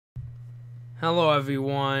Hello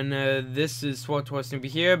everyone, this is SWTOR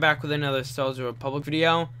here, back with another Star Republic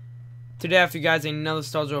video. Today I have for you guys another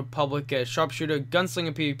Star Republic Sharpshooter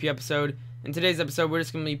Gunslinger PvP episode. In today's episode we're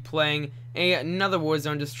just going to be playing another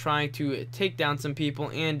Warzone, just trying to take down some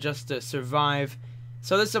people and just survive.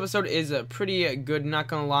 So this episode is pretty good, not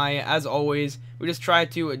gonna lie. As always, we just try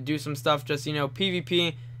to do some stuff, just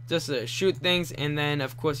PvP, just shoot things, and then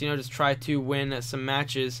of course just try to win some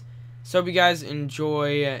matches. So if you guys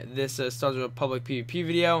enjoy this Star Republic PvP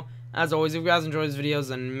video, as always, if you guys enjoy these videos,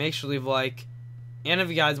 then make sure to leave a like. And if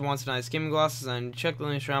you guys want some nice gaming glasses, then check the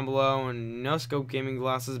links down below, and no scope gaming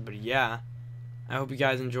glasses. But yeah, I hope you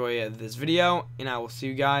guys enjoy this video, and I will see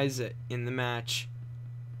you guys in the match.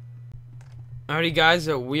 Alrighty guys,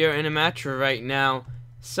 we are in a match right now,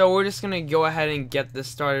 so we're just gonna go ahead and get this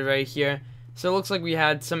started right here. So it looks like we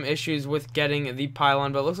had some issues with getting the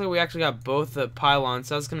pylon, but it looks like we actually got both the pylons,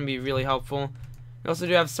 so that's going to be really helpful. We also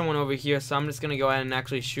do have someone over here, so I'm just going to go ahead and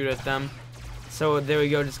actually shoot at them. So there we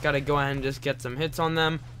go, just got to go ahead and just get some hits on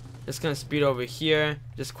them. Just going to speed over here,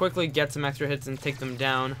 just quickly get some extra hits and take them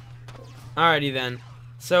down. Alrighty then.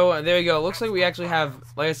 So there we go, it looks like we actually have,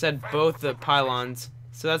 like I said, both the pylons.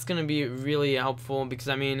 So that's going to be really helpful, because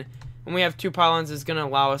I mean, when we have two pylons, it's going to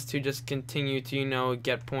allow us to just continue to,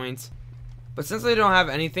 get points. But since I don't have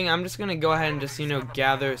anything, I'm just going to go ahead and just,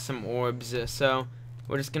 gather some orbs. So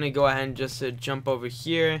we're just going to go ahead and just jump over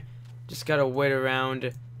here. Just got to wait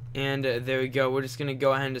around. And there we go. We're just going to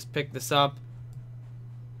go ahead and just pick this up.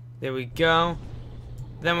 There we go.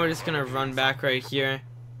 Then we're just going to run back right here.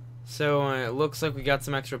 So it looks like we got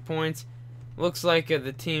some extra points. Looks like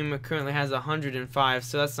the team currently has 105,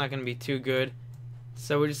 so that's not going to be too good.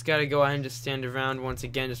 So we just got to go ahead and just stand around once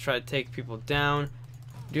again, just try to take people down.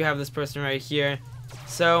 Do have this person right here,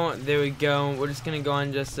 so there we go. We're just gonna go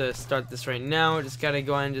and just start this right now. Just gotta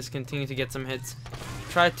go and just continue to get some hits,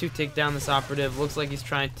 try to take down this operative. Looks like he's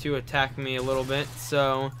trying to attack me a little bit,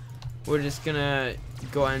 so we're just gonna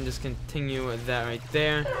go ahead and just continue that right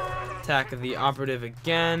there. Attack the operative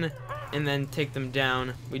again and then take them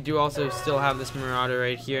down. We do also still have this marauder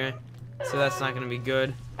right here, so that's not gonna be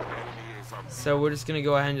good. So we're just gonna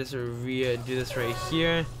go ahead and just redo this right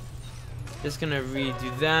here. Just gonna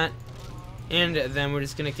redo that, and then we're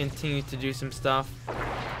just gonna continue to do some stuff.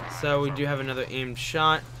 So we do have another aimed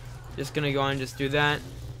shot. Just gonna go and just do that,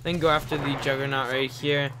 then go after the juggernaut right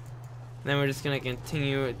here. Then we're just gonna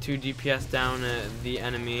continue to DPS down the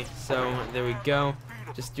enemy. So there we go.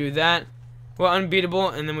 Just do that. We're unbeatable,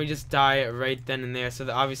 and then we just die right then and there. So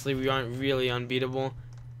that obviously we aren't really unbeatable.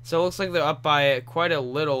 So it looks like they're up by quite a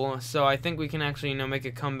little. So I think we can actually make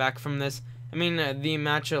a comeback from this. I mean, the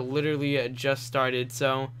match literally just started,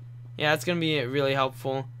 so yeah, it's gonna be really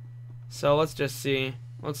helpful. So let's just see.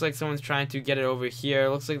 Looks like someone's trying to get it over here.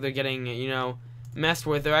 Looks like they're getting, messed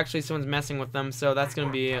with. Or actually, someone's messing with them, so that's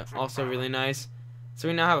gonna be also really nice. So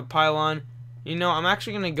we now have a pylon. I'm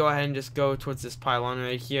actually gonna go ahead and just go towards this pylon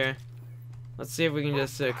right here. Let's see if we can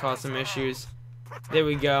just cause some issues. There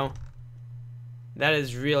we go. That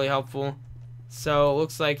is really helpful. So it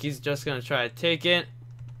looks like he's just gonna try to take it.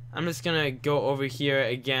 I'm just gonna go over here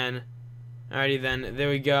again. Alrighty then, there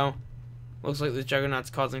we go. Looks like the juggernaut's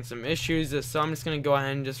causing some issues, so I'm just gonna go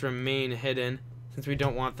ahead and just remain hidden, since we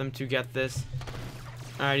don't want them to get this.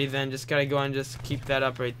 Alrighty then, just gotta go and just keep that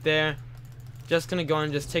up right there. Just gonna go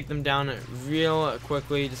and just take them down real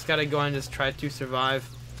quickly. Just gotta go and just try to survive.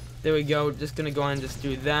 There we go, just gonna go and just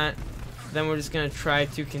do that. Then we're just gonna try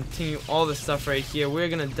to continue all this stuff right here. We're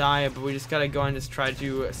gonna die, but we just gotta go and just try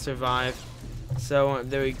to survive. So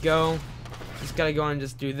there we go. Just gotta go and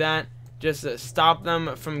just do that. Just stop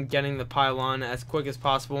them from getting the pylon as quick as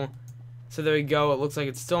possible. So there we go. It looks like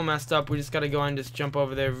it's still messed up. We just gotta go and just jump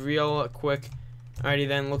over there real quick. Alrighty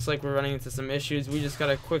then. Looks like we're running into some issues. We just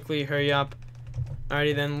gotta quickly hurry up.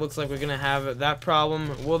 Alrighty then. Looks like we're gonna have that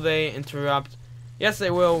problem. Will they interrupt? Yes,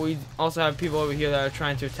 they will. We also have people over here that are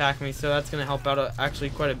trying to attack me, so that's gonna help out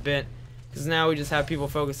actually quite a bit, because now we just have people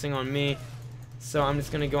focusing on me. So I'm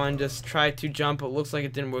just going to go and just try to jump. It looks like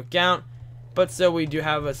it didn't work out, but still we do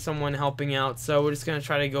have someone helping out. So we're just going to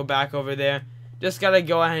try to go back over there. Just got to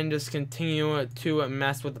go ahead and just continue to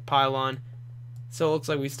mess with the pylon. So it looks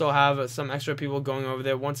like we still have some extra people going over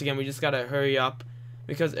there. Once again, we just got to hurry up,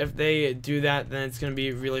 because if they do that, then it's going to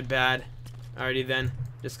be really bad. Alrighty then.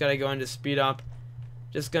 Just got to go and just speed up.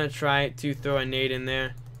 Just going to try to throw a nade in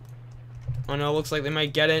there. Oh no, looks like they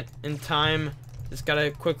might get it in time. Just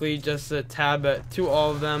gotta quickly just tab to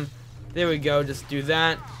all of them. There we go, just do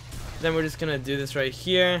that. Then we're just gonna do this right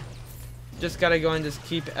here. Just gotta go and just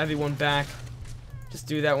keep everyone back. Just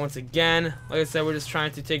do that once again. Like I said, we're just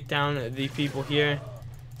trying to take down the people here.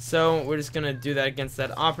 So we're just gonna do that against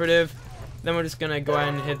that operative. Then we're just gonna go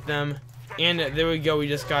ahead and hit them, and there we go, we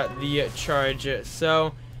just got the charge.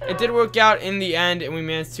 So it did work out in the end, and we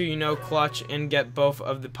managed to, you know, clutch and get both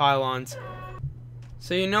of the pylons.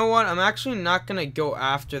 So you know what, I'm actually not gonna go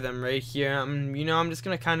after them right here. I'm just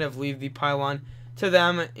gonna kind of leave the pylon to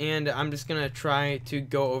them, and I'm just gonna try to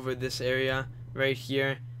go over this area right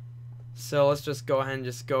here. So let's just go ahead and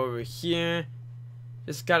just go over here.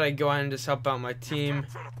 Just gotta go ahead and just help out my team.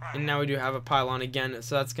 And now we do have a pylon again,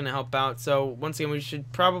 so that's gonna help out. So once again, we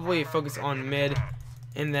should probably focus on mid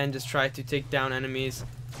and then just try to take down enemies.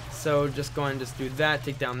 So just go ahead and just do that,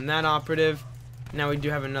 take down that operative. Now we do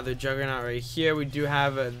have another juggernaut right here. We do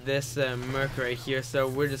have this merc right here, so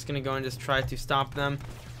we're just gonna go and just try to stop them.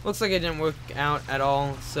 Looks like it didn't work out at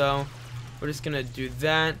all, so we're just gonna do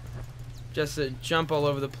that. Just jump all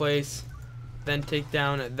over the place, then take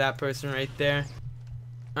down that person right there.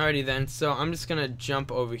 Alrighty then, so I'm just gonna jump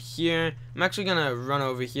over here. I'm actually gonna run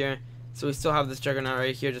over here. So we still have this juggernaut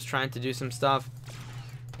right here just trying to do some stuff.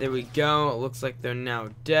 There we go. It looks like they're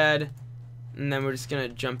now dead. And then we're just gonna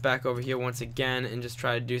jump back over here once again and just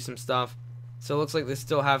try to do some stuff. So it looks like they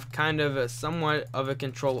still have kind of somewhat of a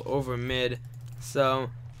control over mid.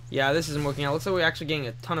 So yeah, this isn't working out. Looks like we're actually getting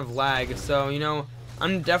a ton of lag. So, you know,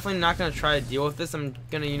 I'm definitely not gonna try to deal with this. I'm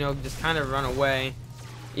gonna, you know, just kind of run away.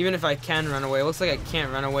 Even if I can run away, it looks like I can't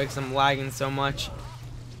run away because I'm lagging so much.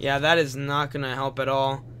 Yeah, that is not going to help at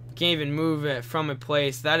all. Can't even move from a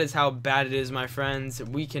place. That is how bad it is, my friends.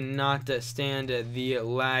 We cannot stand the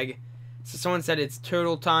lag. So someone said it's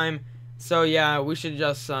turtle time. So yeah, we should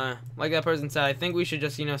just, like that person said, I think we should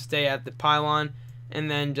just, you know, stay at the pylon and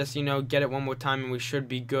then just, you know, get it one more time and we should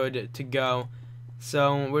be good to go.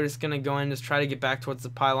 So we're just going to go in and just try to get back towards the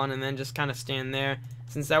pylon and then just kind of stand there,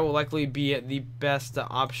 since that will likely be the best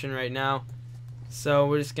option right now. So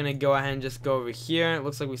we're just gonna go ahead and just go over here. It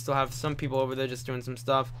looks like we still have some people over there just doing some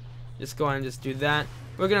stuff. Just go ahead and just do that.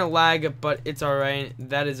 We're gonna lag, but it's alright.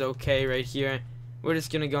 That is okay right here. We're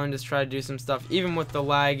just gonna go and just try to do some stuff. Even with the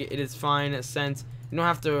lag, it is fine, since you don't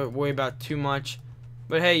have to worry about too much.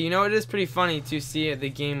 But hey, you know, it is pretty funny to see the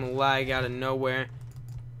game lag out of nowhere.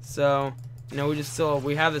 So, you know,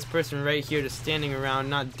 we have this person right here just standing around,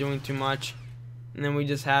 not doing too much. And then we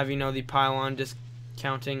just have, you know, the pylon just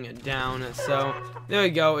counting down. So there we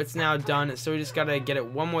go, it's now done. So we just gotta get it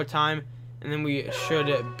one more time and then we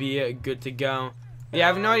should be good to go. Yeah, I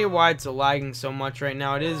have no idea why it's lagging so much right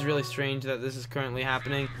now. It is really strange that this is currently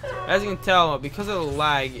happening. As you can tell, because of the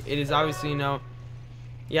lag, it is obviously, you know,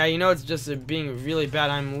 yeah, you know, it's just being really bad.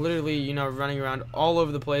 I'm literally, you know, running around all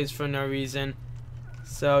over the place for no reason.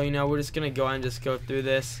 So, you know, we're just gonna go ahead and just go through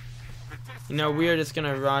this. You know, we are just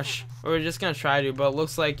gonna rush, or we're just gonna try to, but it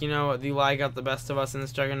looks like, you know, the lag got the best of us and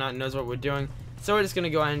this juggernaut knows what we're doing. So we're just gonna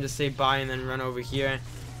go ahead and just say bye and then run over here.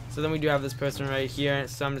 So then we do have this person right here,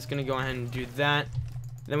 so I'm just gonna go ahead and do that.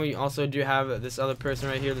 Then we also do have this other person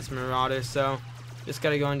right here, this marauder, so just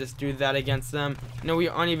gotta go and just do that against them. No, we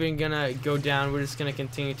aren't even gonna go down, we're just gonna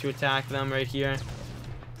continue to attack them right here.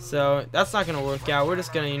 So that's not gonna work out. We're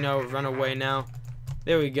just gonna, you know, run away now.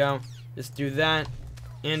 There we go. Just do that.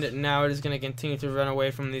 And now we're just going to continue to run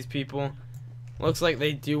away from these people. Looks like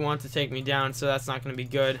they do want to take me down, so that's not going to be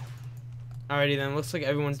good. Alrighty then, looks like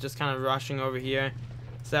everyone's just kind of rushing over here.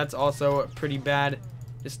 So that's also pretty bad.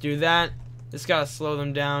 Just do that. Just got to slow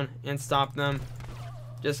them down and stop them.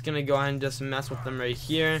 Just going to go ahead and just mess with them right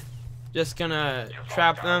here. Just going to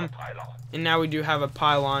trap them. And now we do have a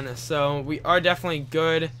pylon, so we are definitely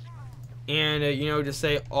good. And, you know, just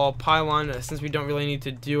say all pylon, since we don't really need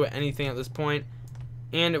to do anything at this point.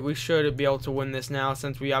 And we should be able to win this now,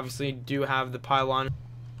 since we obviously do have the pylon.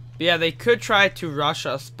 But yeah, they could try to rush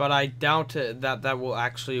us, but I doubt that that will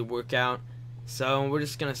actually work out. So we're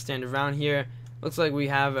just going to stand around here. Looks like we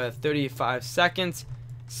have 35 seconds.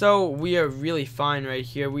 So we are really fine right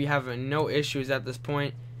here. We have no issues at this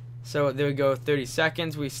point. So there we go, 30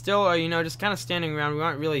 seconds. We still are, you know, just kind of standing around. We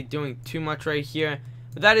aren't really doing too much right here.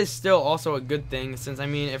 But that is still also a good thing, since, I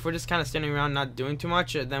mean, if we're just kind of standing around not doing too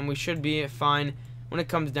much, then we should be fine when it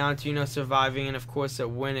comes down to, you know, surviving and, of course,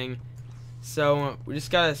 winning. So we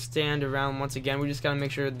just gotta stand around once again. We just gotta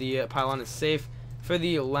make sure the pylon is safe for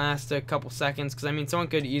the last couple seconds, because, I mean, someone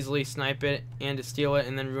could easily snipe it and steal it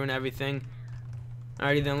and then ruin everything.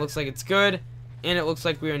 Alrighty then, looks like it's good, and it looks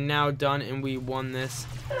like we are now done and we won this.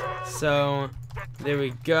 So there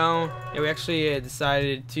we go. Yeah, we actually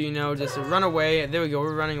decided to, you know, just run away. There we go,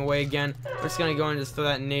 we're running away again. We're just gonna go and just throw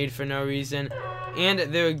that nade for no reason. And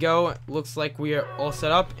there we go. Looks like we are all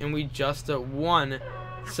set up and we just won.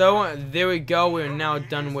 So there we go. We're now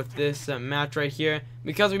done with this match right here,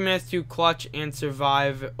 because we managed to clutch and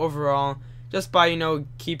survive overall just by, you know,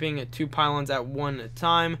 keeping 2 pylons at one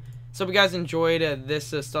time. So if you guys enjoyed this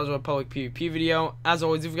Star Wars Republic PvP video, as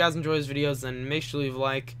always, if you guys enjoy these videos, then make sure to leave a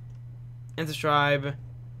like and subscribe.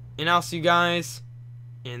 And I'll see you guys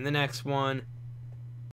in the next one.